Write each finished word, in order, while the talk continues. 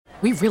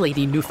We really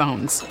need new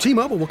phones.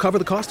 T-Mobile will cover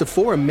the cost of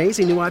 4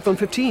 amazing new iPhone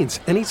 15s,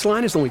 and each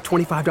line is only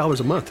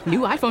 $25 a month. New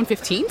iPhone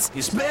 15s?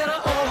 It's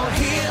better over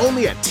here.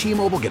 Only at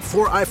T-Mobile, get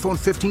 4 iPhone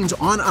 15s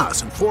on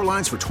us and 4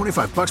 lines for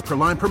 $25 per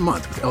line per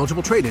month with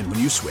eligible trade-in when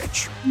you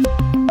switch.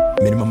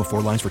 Minimum of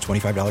 4 lines for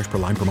 $25 per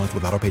line per month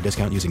with autopay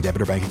discount using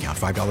debit or bank account.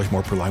 $5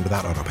 more per line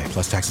without autopay,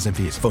 plus taxes and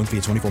fees. Phone fee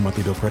at 24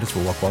 monthly bill credits for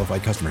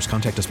well-qualified customers.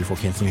 Contact us before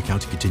canceling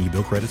account to continue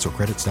bill credits or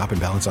credit stop and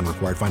balance on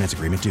required finance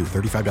agreement due.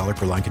 $35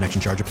 per line connection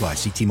charge applies.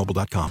 See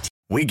T-Mobile.com.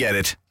 We get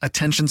it.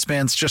 Attention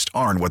spans just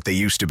aren't what they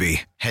used to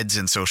be. Heads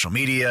in social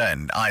media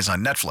and eyes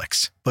on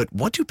Netflix. But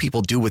what do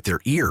people do with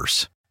their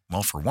ears?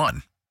 Well, for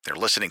one, they're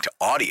listening to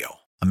audio.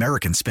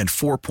 Americans spend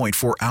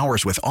 4.4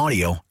 hours with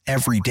audio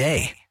every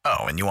day.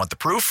 Oh, and you want the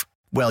proof?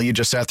 Well, you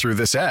just sat through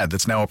this ad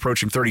that's now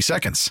approaching 30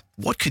 seconds.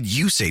 What could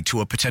you say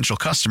to a potential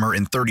customer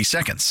in 30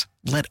 seconds?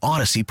 Let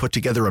Odyssey put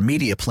together a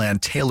media plan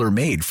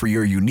tailor-made for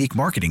your unique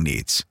marketing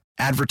needs.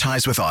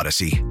 Advertise with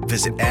Odyssey.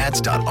 Visit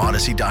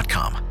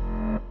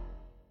ads.odyssey.com.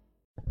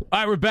 All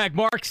right, we're back.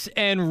 Marks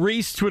and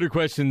Reese Twitter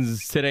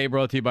questions today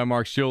brought to you by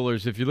Mark's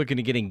Jewelers. If you're looking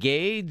to get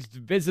engaged,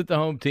 visit the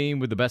home team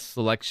with the best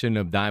selection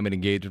of diamond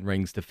engagement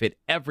rings to fit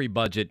every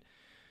budget.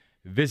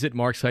 Visit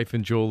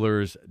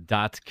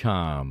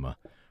marks-jewelers.com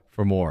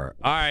for more.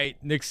 All right,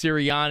 Nick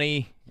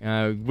Sirianni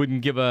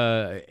wouldn't give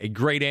a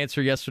great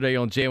answer yesterday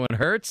on Jalen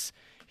Hurts.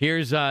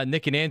 Here's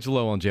Nick and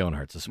Angelo on Jalen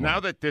Hurts this morning. Now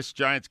that this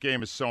Giants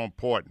game is so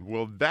important,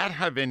 will that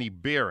have any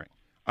bearing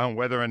on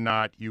whether or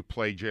not you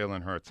play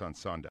Jalen Hurts on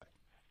Sunday?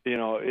 You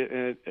know,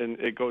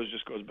 it goes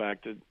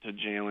back to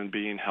Jalen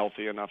being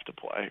healthy enough to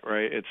play,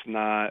 right? It's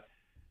not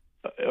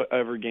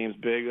every game's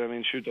big. I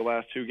mean, shoot, the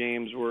last 2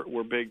 games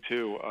were big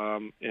too,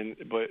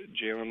 but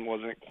Jalen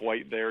wasn't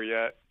quite there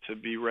yet to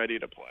be ready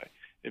to play.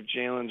 If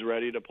Jalen's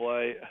ready to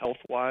play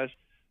health-wise,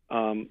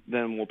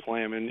 then we'll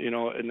play him. And you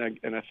know,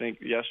 and I think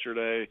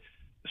yesterday,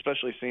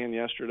 especially seeing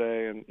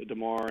yesterday and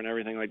DeMar and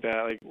everything like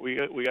that, like we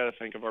got to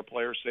think of our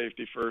player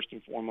safety first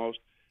and foremost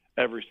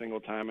every single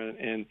time,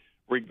 and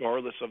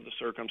regardless of the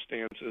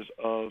circumstances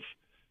of,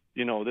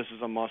 you know, this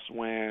is a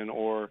must-win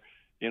or,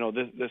 you know,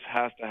 this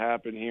has to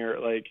happen here.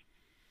 Like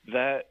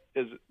that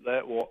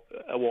will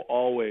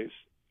always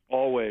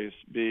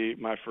be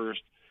my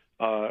first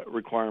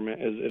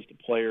requirement is if the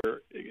player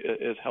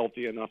is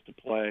healthy enough to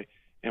play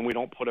and we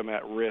don't put him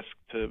at risk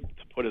to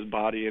put his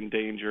body in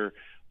danger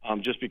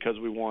just because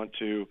we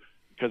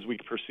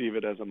perceive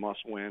it as a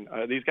must-win.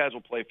 These guys will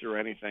play through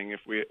anything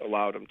if we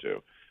allowed them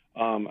to.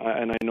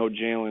 And I know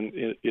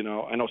Jalen, you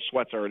know, I know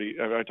Sweat's already,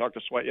 I talked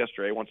to Sweat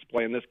yesterday, he wants to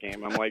play in this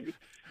game. I'm like,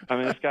 I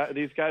mean,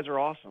 these guys are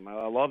awesome.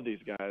 I love these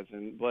guys.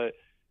 But,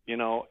 you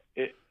know,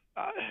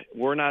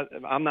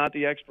 I'm not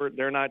the expert.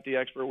 They're not the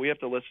expert. We have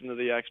to listen to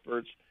the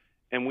experts,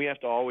 and we have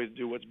to always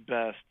do what's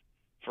best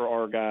for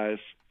our guys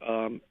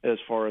as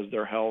far as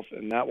their health.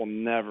 And that will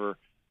never,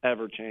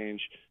 ever change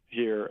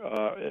here,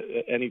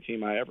 any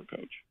team I ever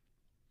coach.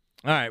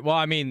 All right. Well,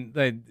 I mean,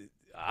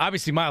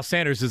 obviously, Miles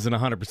Sanders isn't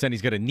 100%.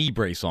 He's got a knee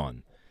brace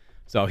on.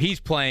 So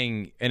he's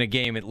playing in a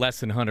game at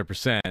less than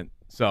 100%.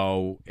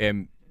 So,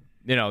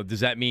 you know, does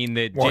that mean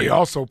that... Well, he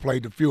also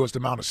played the fewest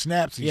amount of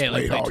snaps he's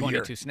played all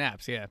 22 year.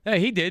 snaps, yeah. Yeah,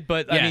 he did,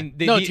 but, yeah. I mean...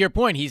 to your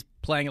point, he's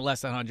playing at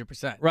less than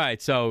 100%.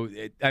 Right, so,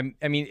 I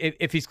mean,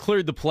 if he's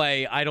cleared the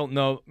play, I don't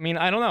know. I mean,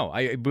 I don't know.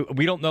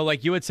 We don't know,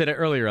 like you had said it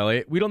earlier,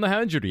 Elliot, we don't know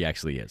how injured he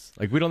actually is.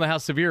 Like, we don't know how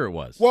severe it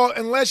was. Well,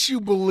 unless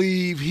you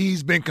believe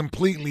he's been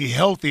completely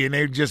healthy and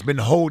they've just been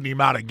holding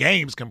him out of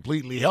games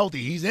completely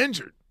healthy, he's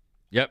injured.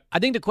 Yep. I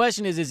think the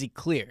question is he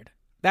cleared?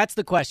 That's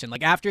the question.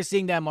 Like, after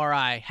seeing the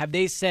MRI, have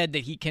they said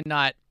that he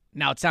cannot...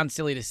 Now, it sounds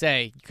silly to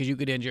say because you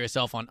could injure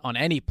yourself on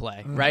any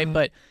play, right?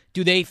 But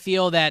do they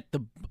feel that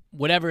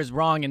whatever is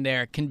wrong in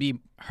there can be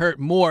hurt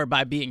more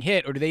by being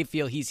hit, or do they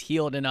feel he's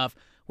healed enough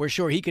where,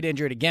 sure, he could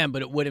injure it again,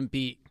 but it wouldn't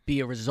be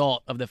a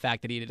result of the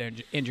fact that he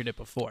had injured it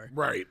before?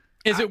 Right.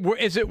 Is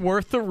it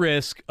worth the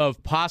risk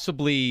of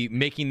possibly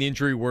making the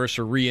injury worse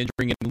or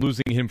re-injuring and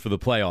losing him for the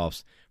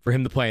playoffs for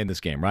him to play in this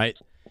game, right?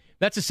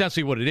 That's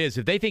essentially what it is.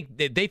 If they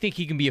think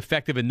he can be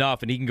effective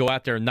enough and he can go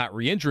out there and not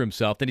re-injure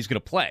himself, then he's going to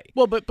play.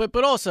 Well,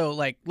 but also,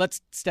 like,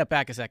 let's step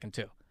back a second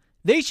too.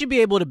 They should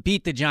be able to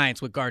beat the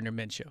Giants with Gardner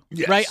Minshew,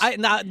 right?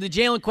 Now the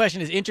Jalen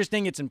question is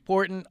interesting. It's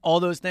important. All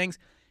those things.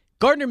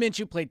 Gardner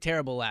Minshew played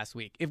terrible last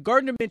week. If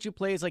Gardner Minshew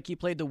plays like he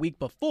played the week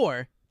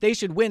before, they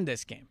should win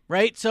this game,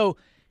 right? So.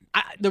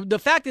 The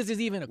fact is,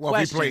 there's even a question.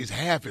 Well, if he plays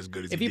half as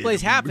good as he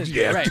plays half as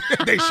good, right?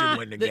 They should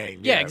win the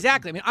game. Yeah,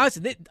 exactly. I mean,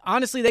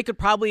 honestly, they could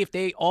probably, if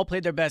they all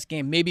played their best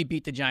game, maybe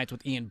beat the Giants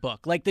with Ian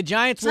Book. Like the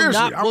Giants will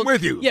not. I'm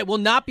with you. Yeah, will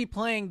not be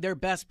playing their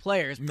best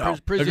players,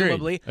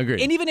 presumably.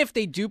 Agreed. And even if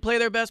they do play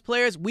their best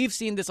players, we've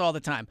seen this all the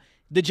time.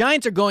 The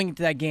Giants are going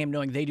into that game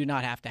knowing they do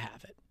not have to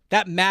have it.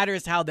 That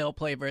matters how they'll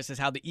play versus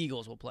how the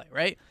Eagles will play,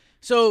 right?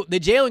 So the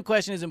Jalen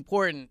question is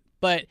important.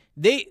 But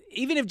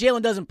even if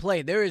Jalen doesn't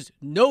play, there is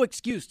no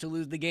excuse to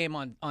lose the game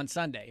on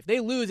Sunday. If they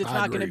lose, it's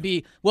not going to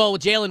be, well,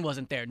 Jalen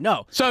wasn't there.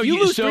 No. So you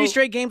lose 3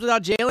 straight games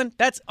without Jalen,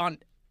 that's on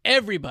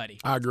everybody.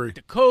 I agree.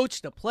 The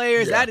coach, the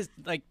players, that is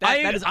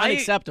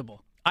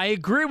unacceptable. I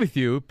agree with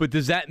you, but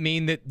does that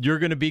mean that you're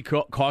going to be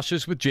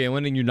cautious with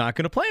Jalen and you're not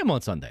going to play him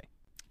on Sunday?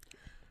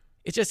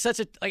 It's just such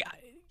a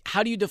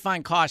how do you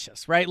define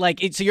cautious, right?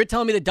 So you're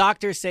telling me the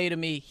doctors say to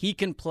me he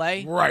can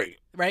play, right?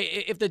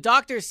 If the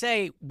doctors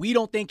say we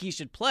don't think he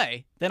should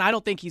play, then I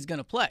don't think he's going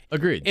to play.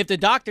 Agreed. If the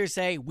doctors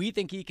say we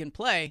think he can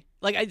play,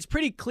 it's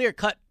pretty clear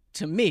cut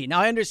to me. Now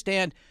I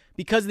understand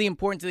because of the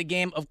importance of the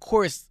game. Of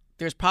course,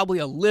 there's probably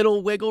a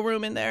little wiggle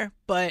room in there,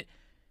 but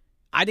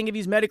I think if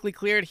he's medically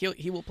cleared,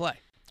 he will play.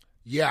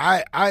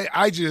 Yeah,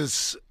 I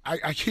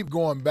keep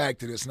going back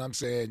to this, and I'm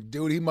saying,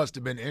 dude, he must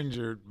have been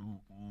injured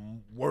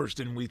worse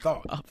than we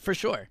thought. For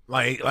sure.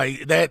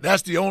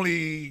 That's the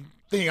only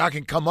thing I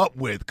can come up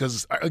with,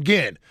 because,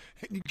 again,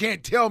 you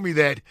can't tell me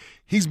that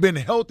he's been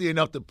healthy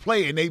enough to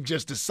play and they've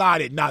just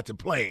decided not to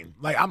play him.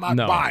 I'm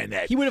not buying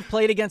that. He would have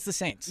played against the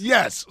Saints.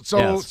 Yes.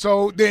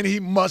 So then he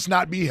must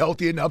not be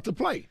healthy enough to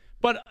play.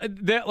 But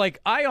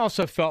I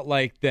also felt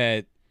like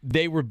that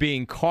they were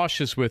being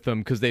cautious with him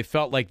because they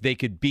felt like they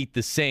could beat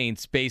the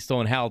Saints based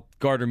on how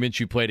Gardner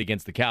Minshew played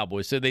against the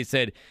Cowboys. So they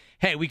said,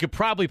 hey, we could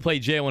probably play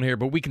Jalen here,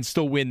 but we can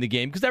still win the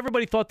game, because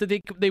everybody thought that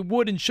they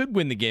would and should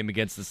win the game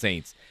against the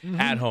Saints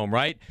at home,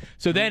 right?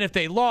 So then if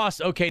they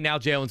lost, okay, now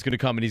Jalen's going to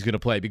come and he's going to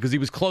play because he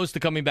was close to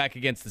coming back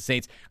against the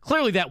Saints.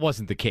 Clearly that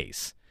wasn't the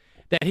case,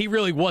 that he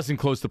really wasn't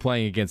close to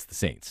playing against the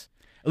Saints.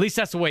 At least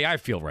that's the way I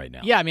feel right now.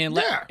 Yeah, I mean,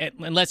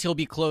 unless he'll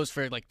be closed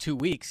for 2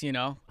 weeks, I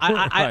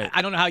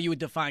don't know how you would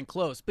define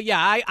close. But yeah,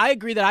 I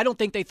agree that I don't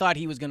think they thought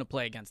he was going to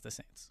play against the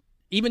Saints,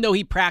 even though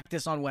he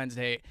practiced on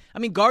Wednesday. I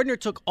mean, Gardner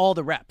took all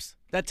the reps.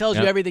 That tells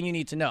you everything you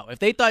need to know. If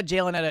they thought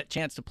Jalen had a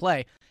chance to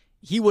play,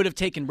 he would have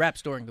taken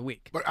reps during the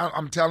week. But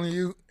I'm telling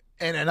you,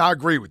 and I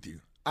agree with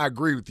you.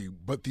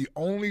 But the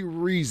only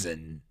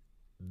reason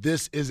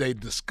this is a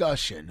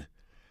discussion,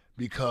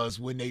 because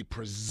when they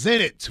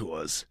present it to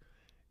us,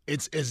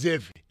 it's as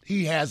if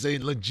he has a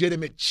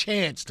legitimate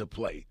chance to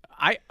play.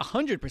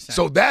 100%.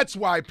 So that's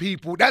why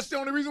that's the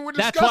only reason we're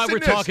discussing this. That's why we're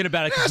talking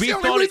about it. That's the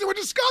only reason we're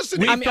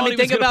discussing it. I mean,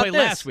 think about this.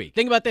 Last week.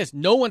 Think about this.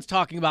 No one's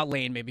talking about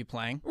Lane maybe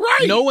playing.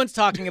 Right. No one's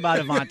talking about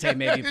Avonte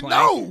maybe playing.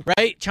 No.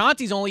 Right?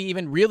 Chauncey's only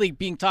even really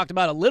being talked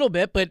about a little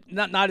bit, but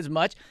not as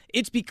much.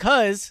 It's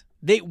because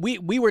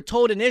we were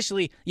told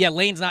initially,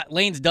 Lane's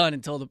done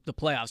until the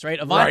playoffs, right?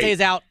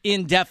 Avonte's out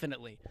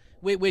indefinitely.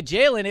 With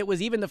Jalen, it was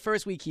even the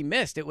first week he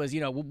missed. It was,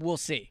 we'll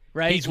see,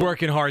 right? He's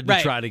working hard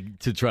to try to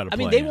play. I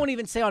mean, they won't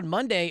even say on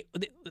Monday.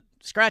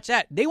 Scratch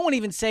that. They won't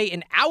even say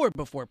an hour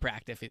before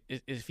practice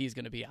if he's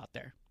going to be out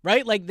there,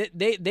 right?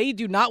 They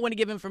do not want to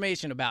give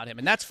information about him,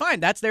 and that's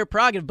fine. That's their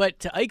prerogative. But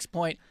to Ike's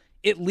point,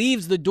 it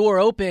leaves the door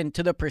open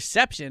to the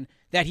perception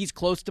that he's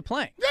close to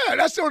playing. Yeah,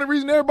 that's the only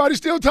reason everybody's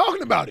still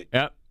talking about it.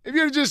 Yeah. If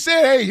you had just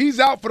said, hey, he's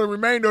out for the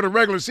remainder of the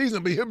regular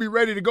season, but he'll be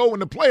ready to go when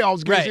the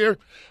playoffs get here,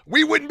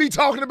 we wouldn't be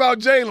talking about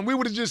Jalen. We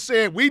would have just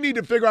said we need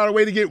to figure out a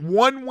way to get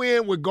one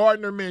win with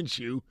Gardner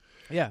Minshew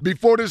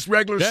before this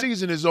regular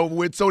season is over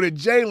with, so that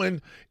Jalen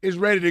is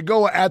ready to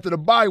go after the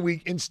bye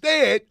week.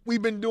 Instead,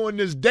 we've been doing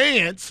this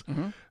dance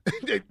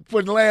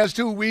for the last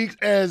 2 weeks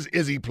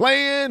is he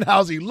playing?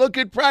 How's he look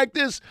at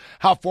practice?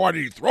 How far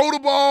did he throw the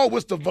ball?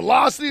 What's the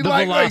velocity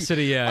like?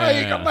 Velocity,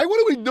 I'm like,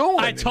 what are we doing?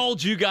 I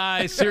told you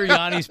guys,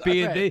 Sirianni's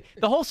being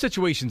the whole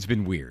situation's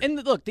been weird.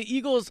 And look, the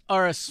Eagles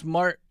are a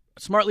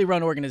smartly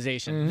run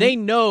organization. They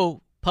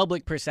know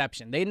public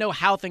perception. They know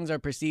how things are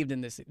perceived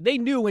in this. They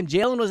knew when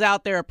Jalen was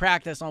out there at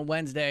practice on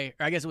Wednesday,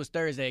 or I guess it was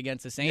Thursday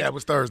against the Saints. Yeah, it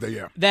was Thursday,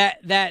 yeah.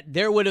 That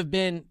there would have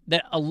been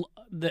that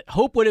the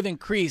hope would have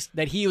increased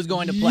that he was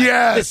going to play.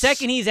 Yes. The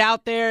second he's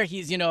out there,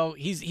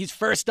 he's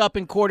first up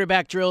in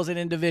quarterback drills and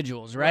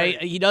individuals,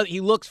 right? He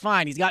looks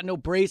fine. He's got no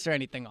brace or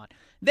anything on.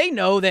 They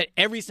know that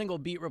every single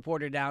beat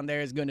reporter down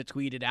there is going to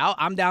tweet it out.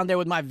 I'm down there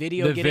with my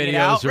video getting it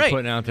out. The videos are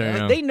putting out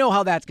there. They know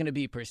how that's going to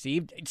be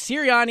perceived.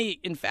 Sirianni,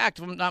 in fact,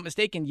 if I'm not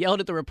mistaken, yelled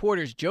at the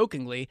reporters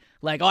jokingly,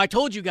 like, "Oh, I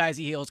told you guys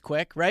he heals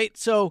quick," right?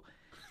 So,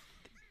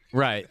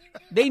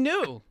 they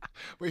knew.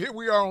 But here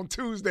we are on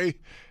Tuesday,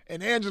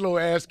 and Angelo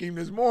asked him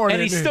this morning.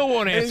 And he still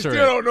won't answer it. He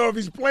still don't know if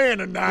he's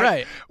playing or not.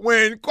 Right.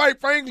 When, quite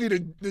frankly,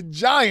 the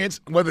Giants,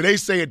 whether they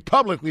say it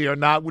publicly or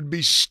not, would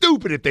be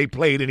stupid if they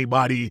played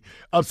anybody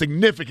of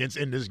significance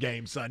in this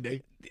game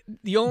Sunday.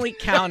 The only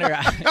counter,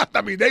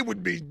 I mean, they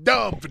would be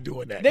dumb for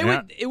doing that.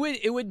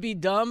 It would be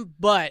dumb,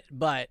 but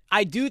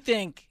I do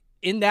think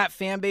in that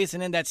fan base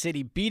and in that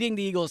city, beating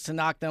the Eagles to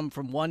knock them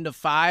from 1 to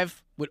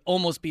 5 would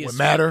almost be as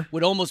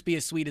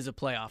sweet as a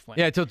playoff win.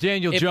 Yeah, until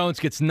Daniel Jones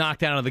gets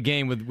knocked out of the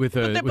game with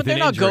an injury. But they're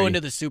not going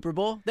to the Super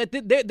Bowl.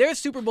 Their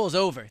Super Bowl's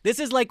over. This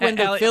is like when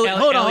the Phillies.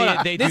 Hold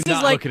on. They do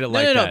not look at it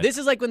like that. No. This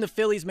is like when the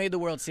Phillies made the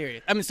World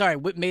Series.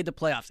 Made the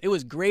playoffs. It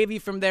was gravy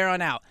from there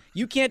on out.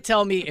 You can't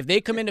tell me if they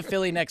come into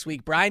Philly next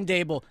week, Brian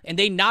Dable, and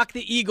they knock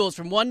the Eagles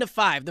from 1 to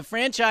 5, the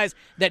franchance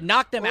that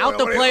knocked them out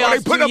the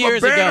playoffs 2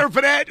 years ago. They put up a banner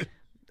for that?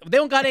 They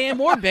don't got any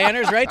more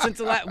banners, right?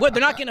 They're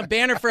not getting a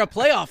banner for a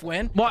playoff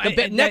win. Well,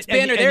 next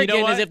banner they're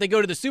getting is if they go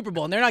to the Super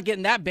Bowl, and they're not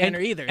getting that banner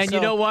either. And you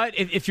know what?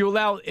 If you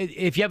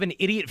have an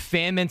idiot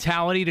fan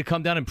mentality to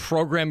come down and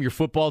program your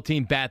football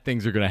team, bad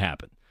things are going to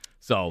happen.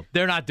 So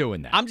they're not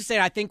doing that. I'm just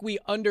saying I think we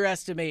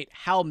underestimate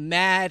how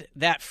mad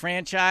that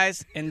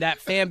franchise and that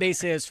fan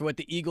base is for what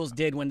the Eagles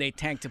did when they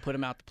tanked to put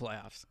them out the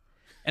playoffs.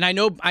 And I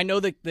know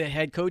that the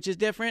head coach is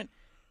different,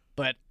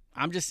 but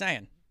I'm just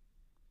saying.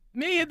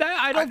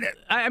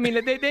 I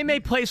mean, they may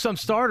play some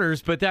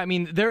starters, but the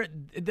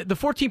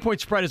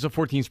 14-point spread is a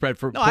 14 spread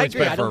for I agree.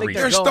 spread I for don't a think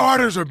reason. Their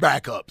starters are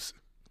backups.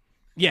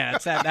 Yeah,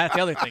 that's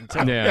the other thing,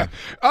 too. Yeah.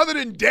 Other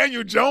than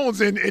Daniel Jones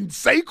and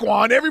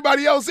Saquon,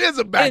 everybody else is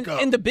a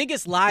backup. And the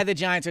biggest lie the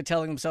Giants are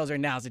telling themselves right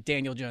now is that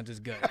Daniel Jones is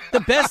good.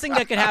 The best thing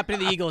that could happen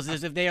to the Eagles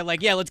is if they are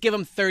like, yeah, let's give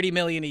him $30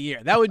 million a year.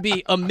 That would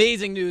be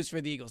amazing news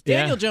for the Eagles.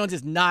 Daniel Jones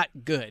is not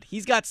good.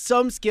 He's got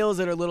some skills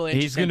that are a little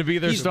interesting. He's going to be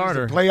their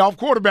starter. He's a playoff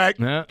quarterback.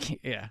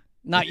 Yeah.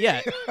 Not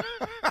yet.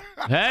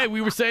 Hey, we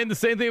were saying the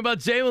same thing about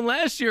Jalen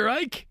last year,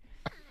 Ike.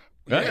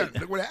 Right? Yeah,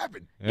 look what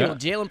happened. Yeah, well,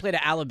 Jalen played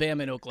at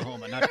Alabama and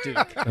Oklahoma, not Duke.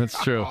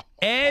 That's true.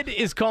 Ed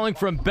is calling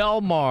from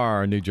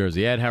Belmar, New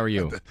Jersey. Ed, how are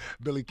you?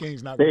 Billy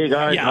King's not. Hey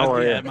guys, Yeah, how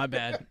are you? my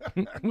bad.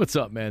 What's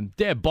up, man?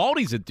 Damn,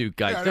 Baldy's a Duke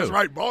guy, too. That's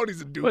right.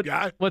 Baldy's a Duke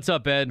guy. What's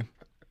up, Ed?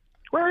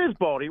 Where is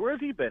Baldy? Where's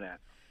he been at?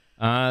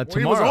 Well,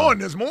 Tomorrow. he was on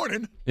this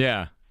morning.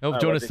 Yeah. He'll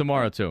join us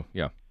tomorrow, too.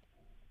 Yeah.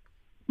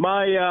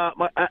 My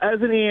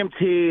as an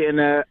EMT and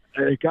a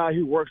guy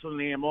who works on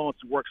the ambulance,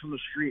 works on the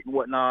street and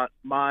whatnot.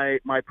 My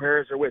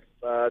prayers are with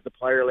the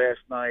player last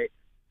night.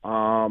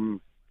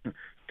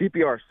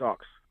 CPR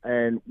sucks,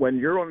 and when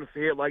you're on the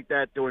field like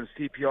that doing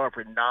CPR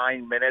for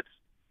 9 minutes,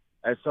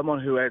 as someone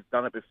who has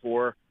done it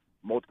before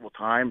multiple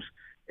times,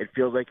 it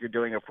feels like you're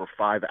doing it for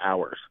 5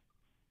 hours.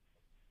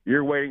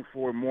 You're waiting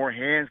for more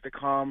hands to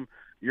come.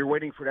 You're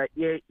waiting for that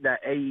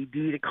AED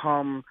to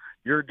come.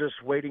 You're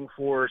just waiting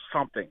for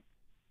something.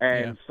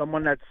 And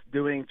someone that's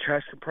doing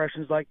chest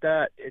compressions like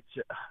that, it's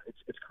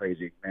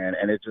crazy, man.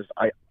 And it's just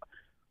I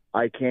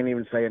can't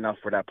even say enough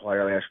for that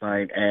player last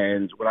night.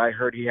 And when I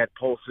heard he had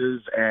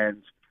pulses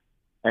and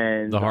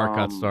the heart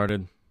got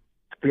started.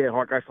 Yeah,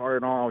 heart got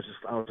started and all.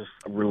 I was just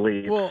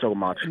relieved so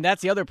much. And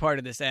that's the other part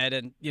of this, Ed.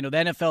 And the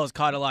NFL has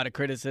caught a lot of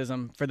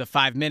criticism for the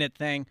 5-minute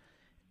thing.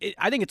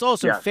 I think it's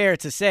also fair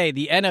to say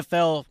the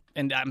NFL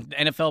and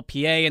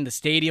NFLPA and the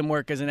stadium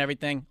workers and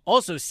everything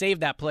also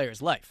saved that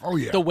player's life. Oh,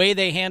 yeah. The way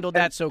they handled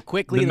that so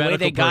quickly, the way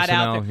they got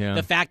out there,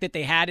 the fact that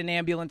they had an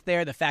ambulance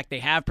there, the fact they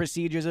have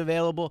procedures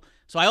available.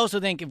 So I also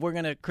think if we're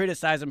going to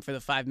criticize them for the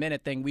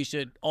 5-minute thing, we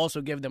should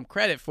also give them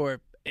credit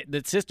for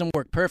the system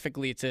worked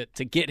perfectly to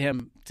get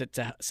him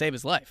to save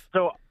his life.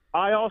 So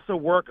I also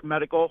work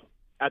medical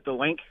at the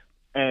link,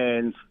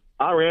 and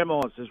our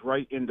ambulance is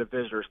right in the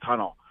visitor's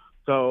tunnel.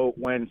 So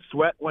when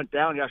Sweat went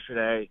down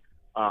yesterday,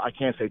 I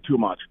can't say too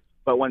much,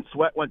 but when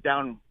Sweat went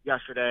down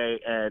yesterday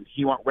and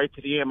he went right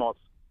to the ambulance,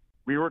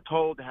 we were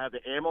told to have the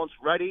ambulance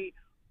ready,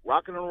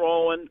 rocking and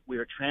rolling. We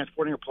are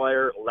transporting a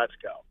player. Let's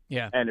go.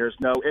 Yeah. And there's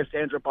no ifs,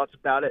 ands, or buts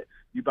about it.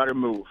 You better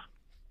move.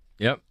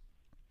 Yep.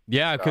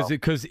 Yeah,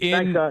 because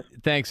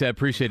thanks, I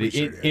appreciate it.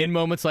 In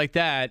moments like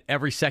that,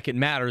 every second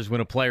matters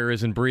when a player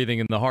isn't breathing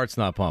and the heart's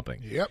not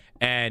pumping. Yep.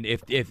 And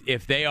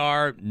if they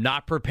are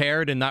not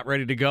prepared and not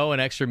ready to go,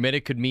 an extra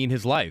minute could mean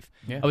his life.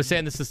 Yeah. I was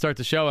saying this to start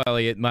the show,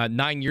 Elliot.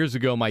 9 years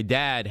ago, my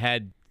dad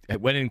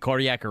went in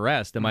cardiac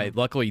arrest, and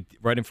luckily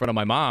right in front of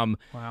my mom.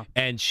 Wow.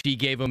 And she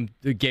gave him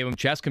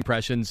chest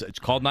compressions. It's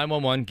called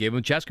 911. Gave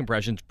him chest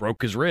compressions.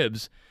 Broke his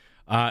ribs.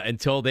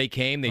 Until they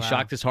came, they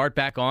shocked his heart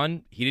back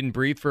on. He didn't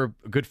breathe for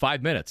a good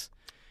 5 minutes.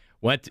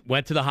 Went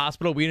to the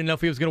hospital. We didn't know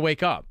if he was going to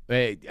wake up,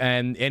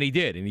 and he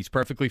did, and he's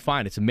perfectly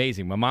fine. It's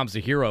amazing. My mom's a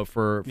hero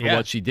for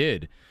what she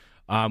did.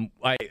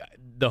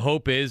 The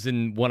hope is,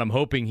 and what I'm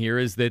hoping here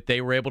is that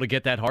they were able to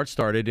get that heart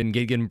started and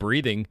get him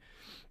breathing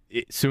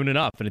soon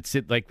enough. And it's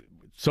like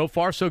so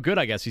far so good.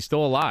 I guess he's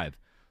still alive.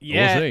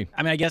 Yeah, we'll see.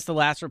 I mean, I guess the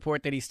last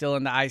report that he's still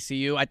in the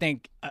ICU. I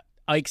think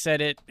Ike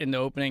said it in the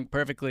opening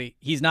perfectly.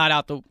 He's not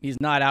out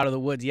of the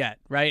woods yet,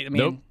 right? I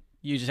mean, Nope.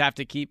 You just have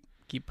to keep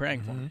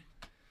praying for him.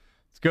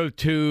 Let's go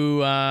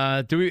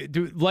to do we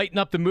lighten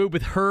up the mood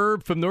with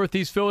Herb from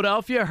Northeast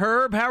Philadelphia.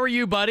 Herb, how are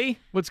you, buddy?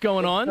 What's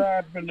going on? What's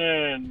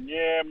happening?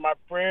 Yeah, my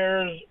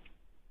prayers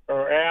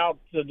are out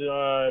to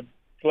the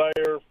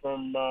player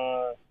from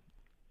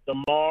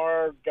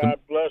DeMar. God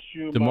bless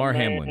you, DeMar my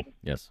man. Hamlin.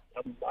 Yes.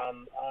 I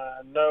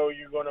know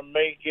you're going to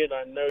make it.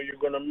 I know you're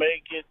going to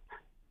make it.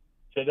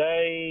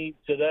 Today's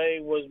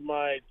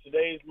my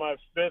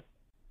 5th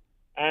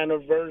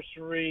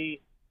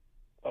anniversary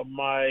of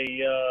my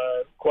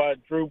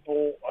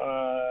quadruple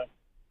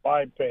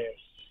bypass.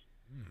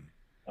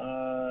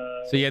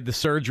 So you had the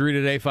surgery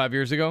today 5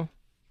 years ago?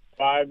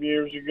 5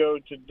 years ago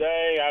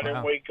today. I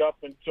didn't wake up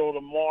until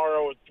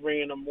tomorrow at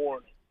 3 a.m.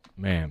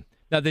 Man.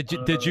 Now, did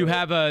you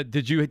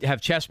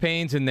have chest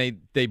pains and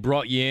they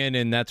brought you in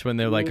and that's when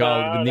they're like,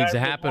 it needs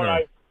to happen?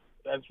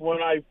 That's when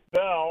I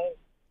fell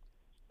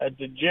at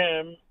the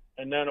gym,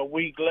 and then a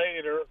week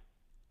later,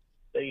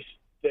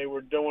 they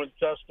were doing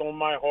tests on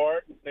my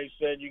heart. And they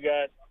said you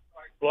got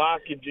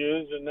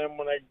blockages, and then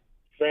when I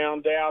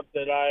found out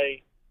that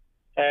I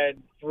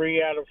had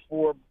 3 out of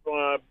 4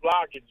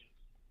 blockages,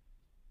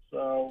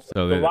 so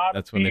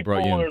that's when they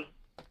brought you in.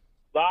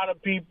 A lot of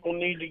people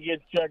need to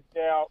get checked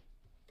out.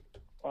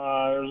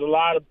 There's a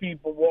lot of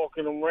people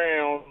walking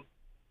around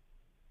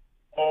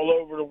all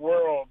over the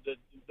world that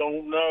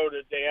don't know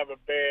that they have a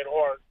bad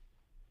heart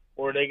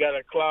or they got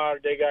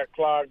clogged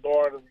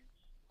arteries.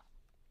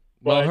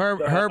 Well,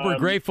 But, Herb, we're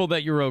grateful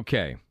that you're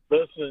okay.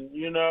 Listen,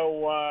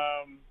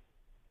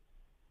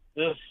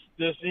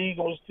 this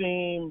Eagles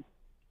team,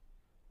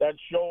 that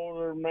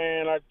shoulder,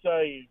 man, I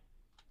tell you,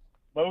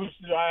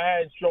 I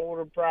had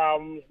shoulder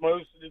problems.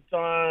 Most of the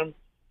time,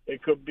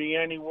 it could be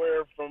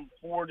anywhere from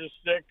 4 to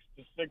 6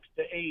 to 6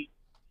 to 8,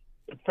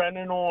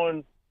 depending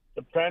on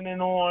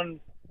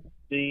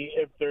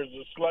if there's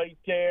a slight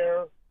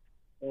tear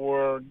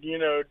or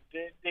the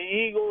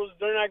Eagles.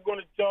 They're not going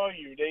to tell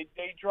you. They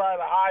try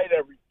to hide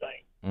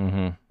everything.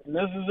 Mm-hmm. And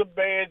this is a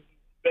bad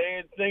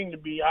thing to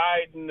be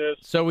hiding this.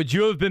 So would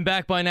you have been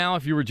back by now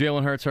if you were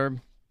Jalen Hurts,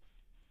 Herb?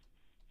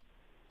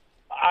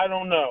 I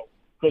don't know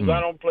because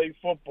I don't play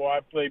football. I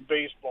play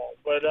baseball.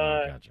 But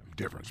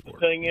different sport.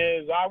 The thing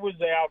is, I was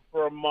out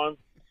for a month,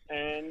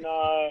 and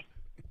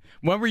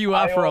when were you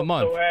out for a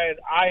month?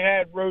 I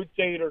had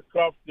rotator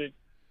cuff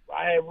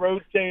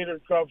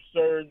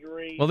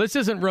surgery. Well, this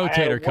isn't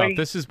rotator cuff.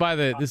 This is by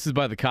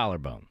the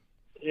collarbone.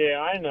 Yeah,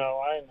 I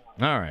know.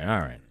 All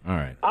right.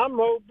 I'm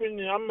hoping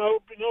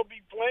he'll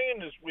be playing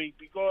this week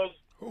because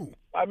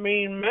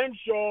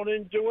Menshaw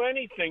didn't do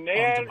anything.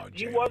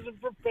 He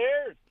wasn't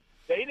prepared.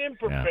 They didn't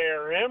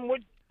prepare him.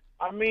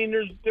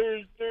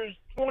 There's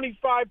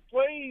 25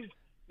 plays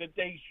that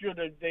they should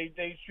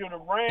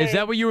have ran. Is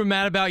that what you were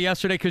mad about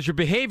yesterday? Because your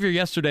behavior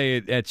yesterday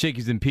at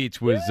Chickies and Pete's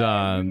was.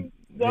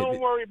 Don't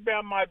worry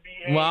about my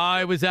behavior. Well,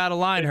 I was out of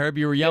line, Herb.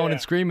 You were yelling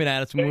and screaming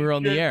at us when we were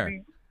on the air.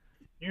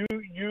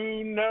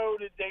 You know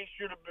that they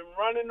should have been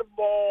running the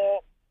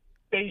ball.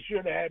 They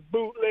should have had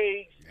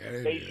bootlegs.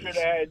 They should have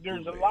had.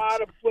 There's a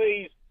lot of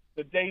plays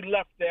that they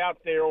left out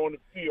there on the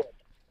field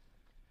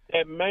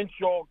that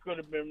Menshaw could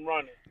have been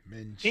running.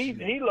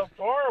 He looked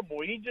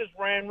horrible. He just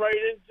ran right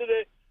into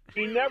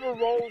He never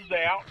rolls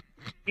out.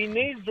 He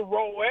needs to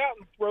roll out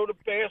and throw the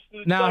pass to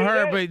the now,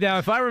 Herb, but now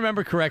if I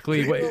remember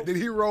correctly, did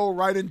he roll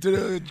right into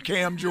the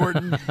Cam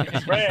Jordan?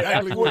 That's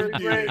where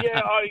he ran.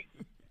 Yeah,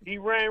 he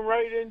ran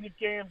right into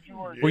Cam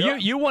Jordan. Well,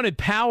 you wanted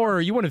power.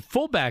 You wanted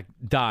fullback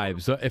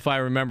dives, if I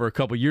remember a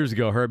couple years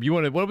ago, Herb. You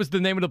wanted, what was the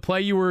name of the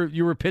play you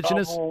were pitching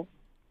us?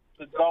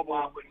 The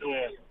double.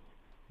 Yeah.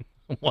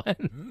 What?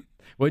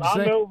 What'd you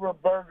say? I'm over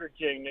at Burger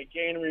King. They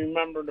can't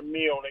remember the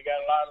meal. They got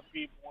a lot of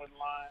people in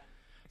line.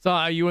 So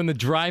are you in the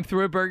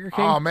drive-thru at Burger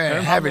King? Oh,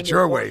 man, have it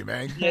your way,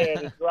 man. Yeah,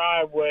 the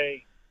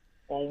driveway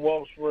on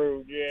Welsh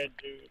Road. Yeah,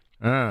 dude.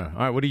 All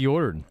right, what are you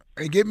ordering?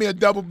 Hey, give me a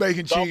double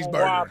bacon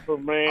cheeseburger. Whopper,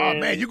 man. Oh,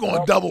 man, you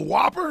going double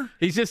Whopper?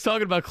 He's just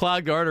talking about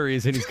clogged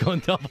arteries, and he's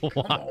going double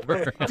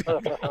Whopper.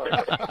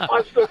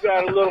 I still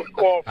got a little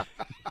cough.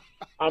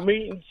 I'm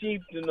eating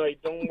cheap tonight.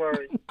 Don't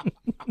worry.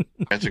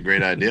 That's a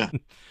great idea.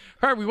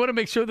 Herb, we want to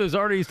make sure those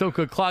arteries don't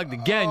get clogged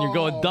again. You're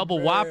going double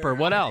Whopper.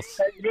 What else?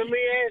 Hey, let me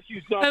ask you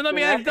something. And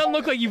it doesn't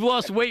look like you've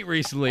lost weight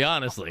recently,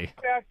 honestly.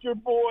 How about your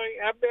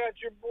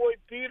boy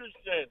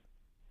Peterson?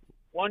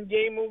 One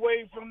game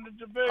away from the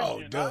division.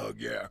 Oh, Doug,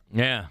 yeah.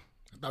 Yeah.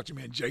 I thought you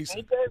meant Jason.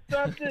 Ain't that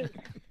something?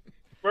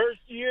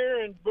 First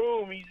year, and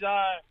boom, he's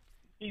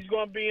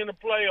going to be in the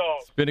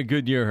playoffs. It's been a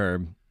good year,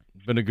 Herb.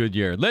 It's been a good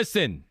year.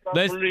 Listen.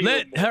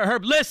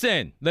 Herb,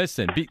 listen.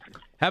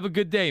 Have a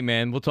good day,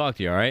 man. We'll talk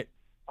to you, all right?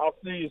 I'll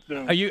see you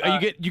soon. You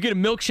get a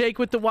milkshake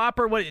with the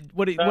Whopper? What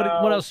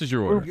else is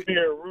your order?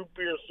 Root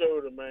beer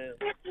soda, man.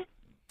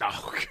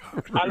 Oh,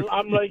 God.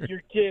 I'm like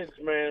your kids,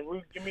 man.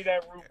 Give me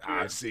that root beer.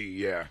 I see,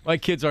 yeah. My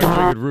kids aren't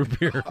drinking root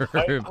beer.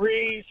 I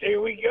agree. Here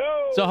we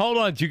go. So hold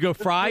on. Do you go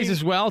fries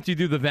as well? Do you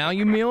do the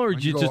value meal, or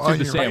do you just do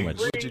the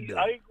sandwich?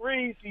 I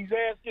agree. He's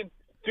asking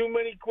too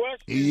many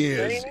questions. He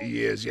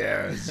is,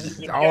 yeah. It's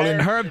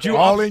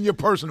all in your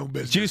personal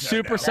business. Do you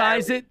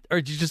supersize it,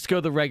 or do you just go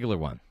the regular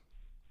one?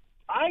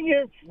 I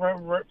get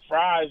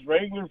fries,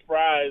 regular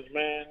fries,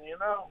 man,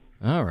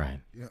 All right.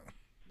 Yeah.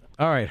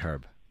 All right,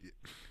 Herb.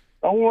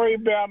 Don't worry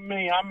about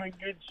me. I'm in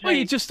good shape. Well,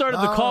 you just started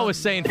the call with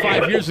saying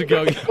 5 years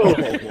ago.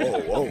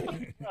 Whoa.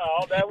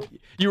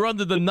 You were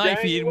under the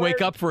knife. You didn't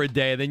wake up for a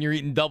day, and then you're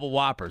eating double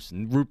Whoppers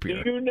and root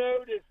beer. Do you know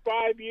that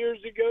 5 years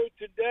ago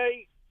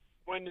today,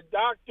 when the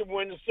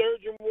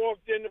surgeon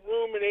walked in the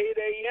room at 8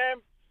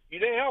 a.m., you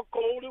know how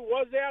cold it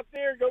was out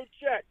there? Go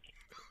check.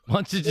 Why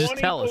don't you just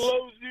tell us?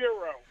 Below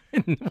zero.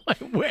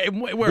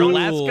 Where,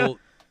 Alaska?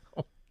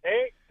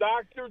 Hey,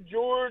 Dr.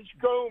 George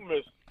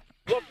Comas.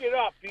 Look it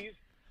up. He's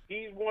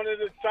one of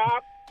the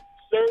top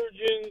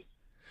surgeons.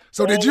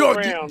 So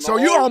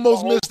you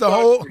almost missed the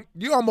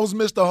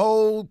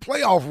whole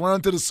playoff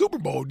run to the Super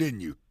Bowl,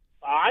 didn't you?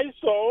 I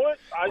saw it.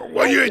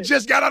 You had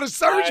just got out of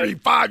surgery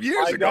 5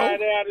 years ago.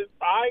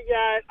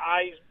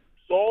 I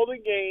saw the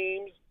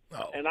games,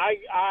 and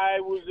I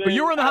was in. But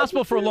you were in the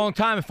hospital for a long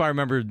time, if I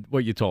remember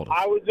what you told us.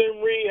 I was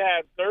in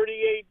rehab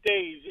 38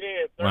 days.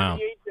 Yeah,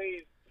 38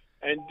 days.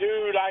 And,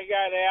 dude, I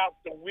got out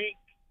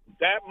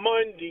that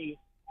Monday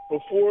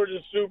before the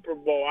Super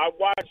Bowl. I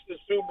watched the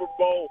Super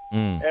Bowl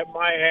at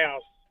my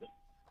house.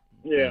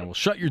 Yeah. Well,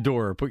 shut your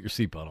door or put your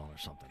seatbelt on or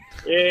something.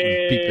 Yeah.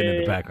 Beeping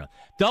in the background.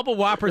 Double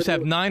Whoppers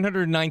have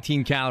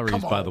 919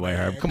 calories, by the way,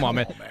 Herb. Come on,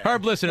 man.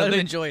 Herb, listen. Let him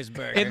enjoy his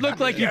burger. It looked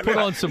like you put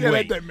on some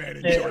weight. Let that man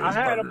enjoy his I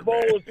had a burger,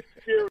 bowl man. of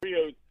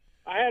Cheerios.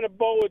 I had a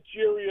bowl of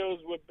Cheerios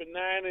with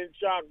banana and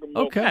chocolate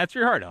milk. Okay, that's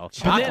your heart out.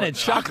 Banana and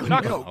chocolate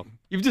milk.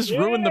 You've just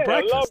ruined the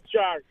breakfast. I love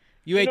chocolate.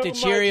 You ate the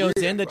Cheerios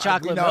in the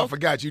chocolate I milk?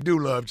 forgot you do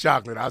love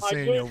chocolate. I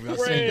seen your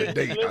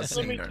date.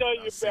 Let me tell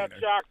you about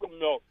chocolate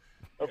milk.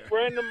 A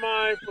friend of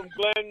mine from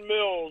Glen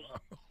Mills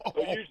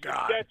used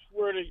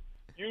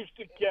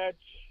to catch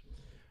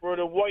for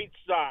the White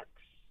Sox.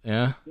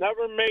 Yeah.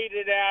 Never made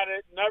it out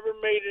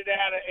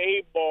of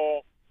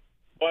A-ball,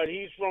 but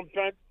he's from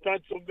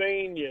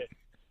Pennsylvania.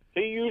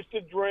 He used to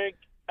drink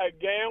a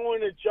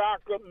gallon of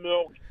chocolate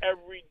milk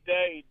every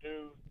day,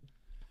 dude.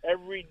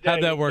 Every day.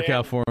 How'd that work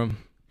out for him?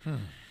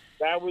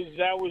 That was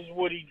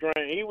what he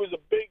drank. He was a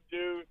big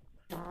dude,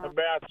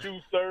 about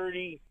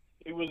 230.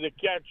 He was a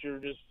catcher.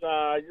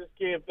 I just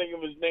can't think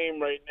of his name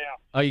right now.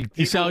 Oh, you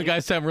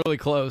guys sound really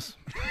close.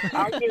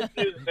 I'll get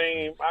his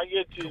name.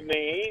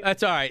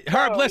 That's all right.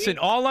 Herb, listen,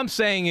 all I'm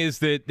saying is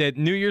that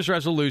New Year's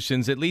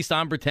resolutions, at least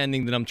I'm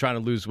pretending that I'm trying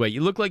to lose weight.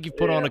 You look like you've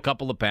put on a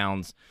couple of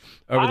pounds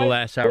over the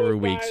last however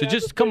week. So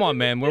just come on,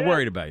 man. We're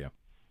worried about you.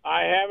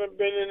 I haven't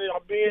been in it. I'll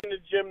be in the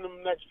gym the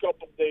next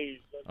couple of days.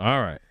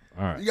 All right.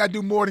 You got to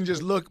do more than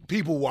just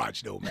people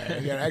watch, though,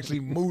 man. You got to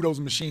actually move those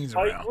machines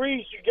around. Hey,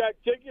 Grease, you got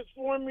tickets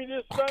for me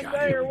this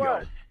Sunday or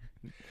what?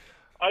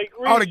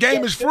 The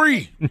game is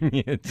free.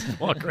 Just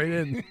walk right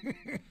in.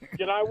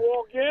 Can I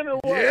walk in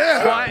or what?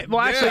 Yeah. Well,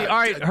 actually, all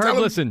right, Herb,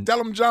 listen.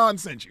 Tell him John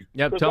sent you.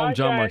 Yep, tell him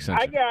John Mark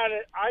sent you.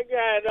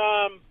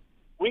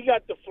 We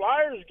got the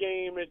Flyers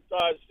game at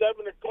 7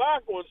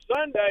 o'clock on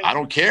Sunday. I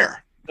don't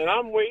care. And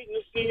I'm waiting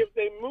to see if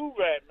they move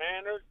it,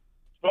 man. They're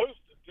supposed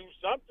to do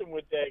something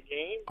with that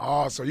game.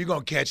 Oh, so you're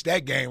going to catch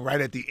that game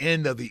right at the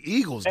end of the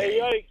Eagles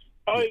game.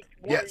 Hey,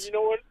 yes. You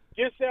know what?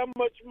 Guess how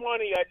much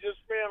money I just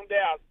found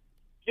out.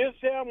 Guess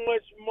how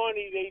much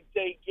money they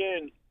take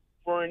in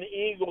for an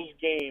Eagles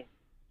game.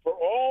 For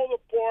all the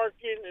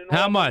parking and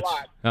How all much? the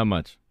lots. How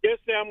much? Guess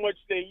how much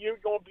you're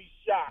going to be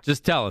shocked.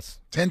 Just tell us.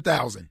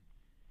 $10,000.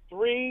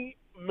 $3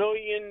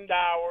 million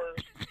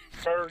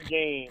per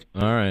game.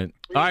 All right,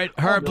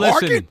 Herb,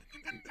 listen.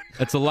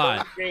 That's a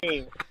lot.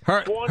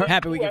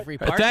 Happy we get free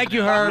parking. Thank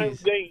you, Herb.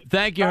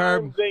 Thank you,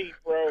 Herb.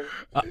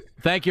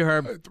 Thank you,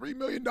 Herb. $3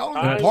 million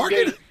in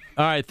parking?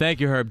 All right, thank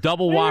you, Herb.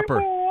 Double Whopper.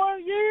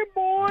 Yeah,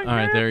 boy. All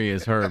right, there he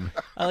is, Herb.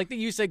 I like that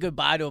you said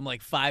goodbye to him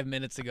like 5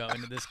 minutes ago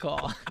into this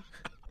call.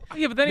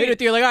 Yeah, but then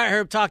you're like, all right,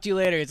 Herb, talk to you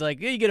later. It's like,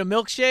 yeah, you get a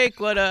milkshake?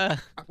 What?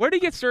 Where'd he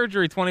get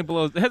surgery 20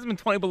 below? It hasn't been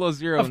 20 below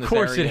zero in this Of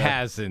course area. it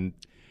hasn't.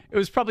 It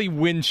was probably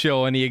wind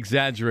chill, and he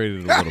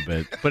exaggerated it a little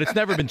bit. But it's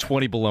never been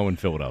 20 below in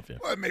Philadelphia.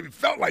 Well, it maybe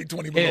felt like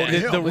 20 below.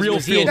 The real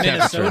was he in field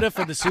Minnesota temperature.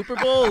 for the Super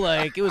Bowl?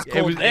 Like, it was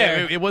cold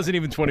there. It wasn't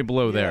even 20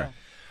 below there.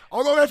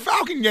 Although that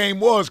Falcon game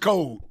was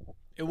cold.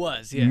 It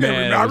was, yeah.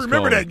 Man, I it was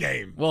remember cold. that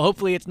game. Well,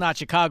 hopefully it's not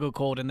Chicago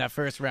cold in that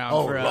first round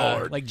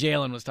Lord. like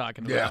Jalen was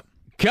talking about. Yeah.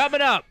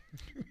 Coming up.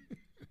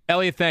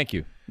 Elliot, thank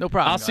you. No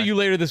problem. I'll see you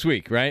later this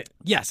week, right?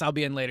 Yes, I'll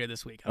be in later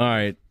this week. All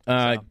right.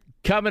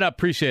 Coming up,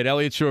 appreciate it.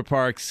 Elliot Shore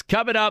Parks.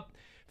 Coming up,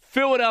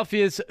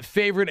 Philadelphia's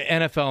favorite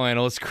NFL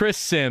analyst, Chris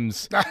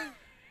Sims,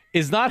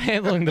 is not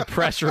handling the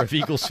pressure of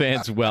Eagles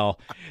fans well.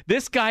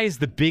 This guy is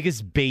the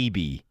biggest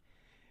baby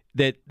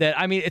that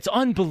I mean, it's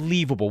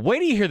unbelievable. Wait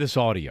till you hear this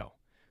audio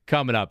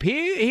coming up.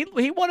 He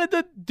wanted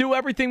to do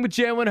everything with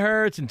Jalen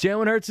Hurts, and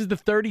Jalen Hurts is the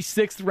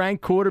 36th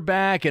ranked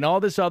quarterback and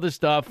all this other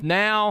stuff.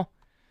 Now,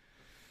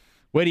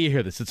 wait till you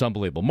hear this. It's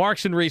unbelievable.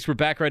 Marks and Reese, we're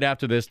back right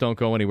after this. Don't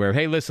go anywhere.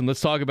 Hey, listen,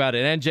 let's talk about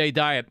it. NJ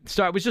Diet.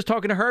 I was just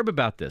talking to Herb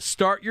about this.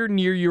 Start your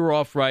new year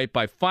off right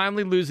by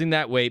finally losing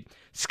that weight.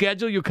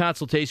 Schedule your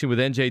consultation with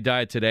NJ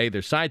Diet today.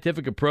 Their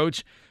scientific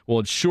approach will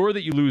ensure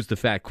that you lose the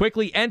fat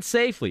quickly and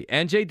safely.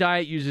 NJ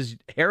Diet uses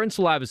hair and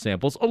saliva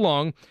samples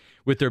along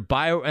with their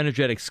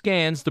bioenergetic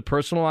scans to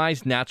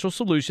personalize natural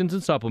solutions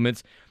and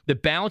supplements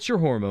that balance your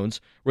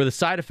hormones, where the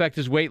side effect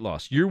is weight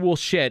loss. You will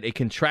shed a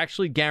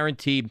contractually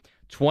guaranteed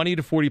 20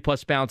 to 40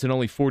 plus pounds in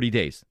only 40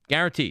 days.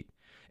 Guaranteed.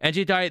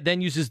 NJ Diet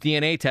then uses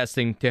DNA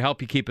testing to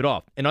help you keep it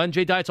off. And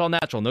NJ Diet's all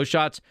natural. No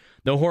shots,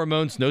 no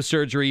hormones, no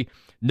surgery,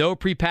 no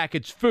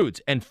prepackaged foods,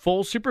 and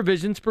full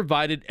supervision's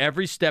provided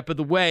every step of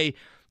the way.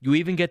 You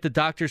even get the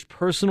doctor's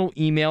personal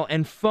email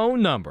and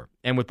phone number.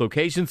 And with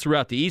locations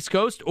throughout the East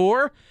Coast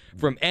or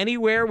from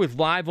anywhere with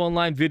live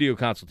online video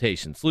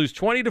consultations. Lose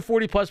 20 to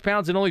 40 plus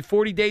pounds in only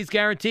 40 days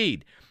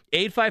guaranteed.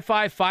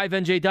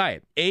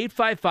 855-5NJ-DIET.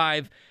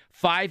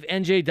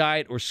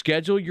 855-5NJ-DIET, or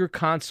schedule your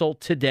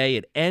consult today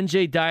at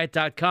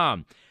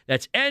njdiet.com.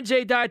 That's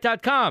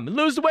njdiet.com. And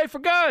lose the weight for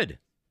good.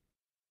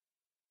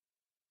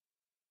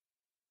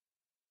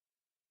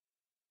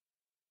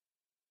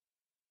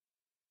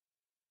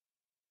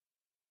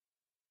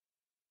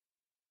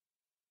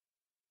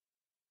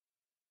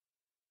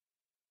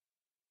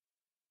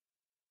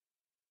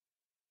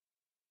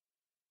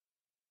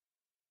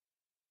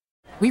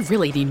 We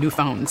really need new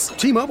phones.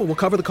 T-Mobile will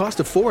cover the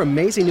cost of 4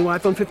 amazing new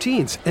iPhone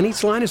 15s, and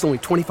each line is only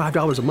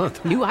 $25 a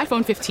month. New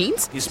iPhone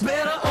 15s? It's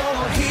better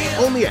over here.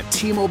 Only at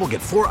T-Mobile,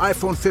 get 4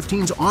 iPhone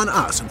 15s on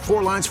us and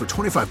 4 lines for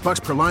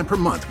 $25 per line per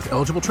month with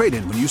eligible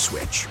trade-in when you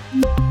switch.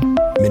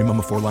 Minimum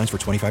of 4 lines for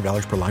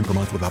 $25 per line per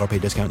month with autopay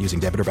discount using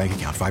debit or bank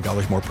account.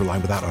 $5 more per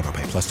line without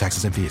autopay, plus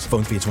taxes and fees.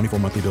 Phone fee at 24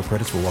 monthly bill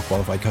credits for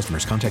well-qualified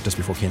customers. Contact us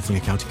before canceling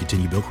account to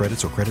continue bill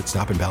credits or credit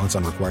stop and balance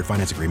on required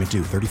finance agreement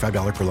due.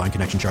 $35 per line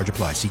connection charge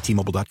applies. See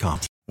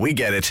T-Mobile.com. We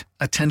get it.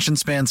 Attention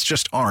spans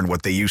just aren't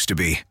what they used to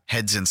be.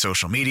 Heads in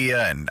social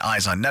media and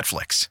eyes on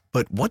Netflix.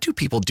 But what do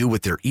people do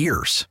with their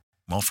ears?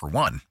 Well, for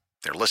one,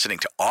 they're listening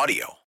to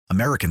audio.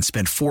 Americans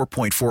spend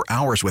 4.4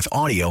 hours with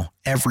audio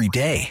every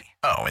day.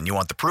 Oh, and you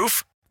want the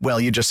proof? Well,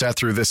 you just sat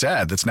through this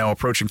ad that's now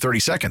approaching 30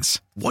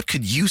 seconds. What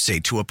could you say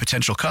to a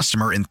potential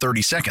customer in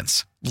 30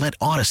 seconds? Let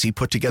Odyssey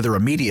put together a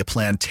media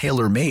plan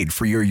tailor-made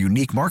for your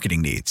unique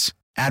marketing needs.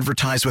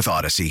 Advertise with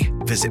Odyssey.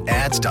 Visit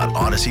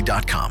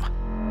ads.odyssey.com.